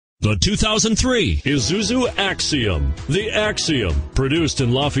The 2003 Isuzu Axiom. The Axiom, produced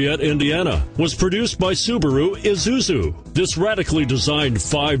in Lafayette, Indiana, was produced by Subaru Isuzu. This radically designed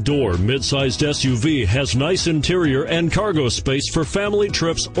 5-door mid-sized SUV has nice interior and cargo space for family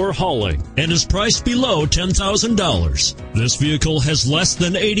trips or hauling and is priced below $10,000. This vehicle has less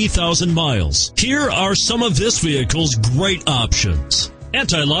than 80,000 miles. Here are some of this vehicle's great options: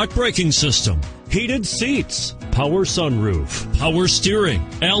 anti-lock braking system, heated seats, power sunroof, power steering,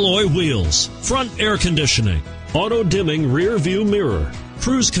 alloy wheels, front air conditioning, auto-dimming rear view mirror,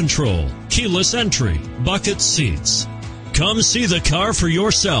 cruise control, keyless entry, bucket seats. Come see the car for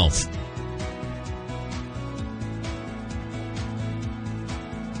yourself.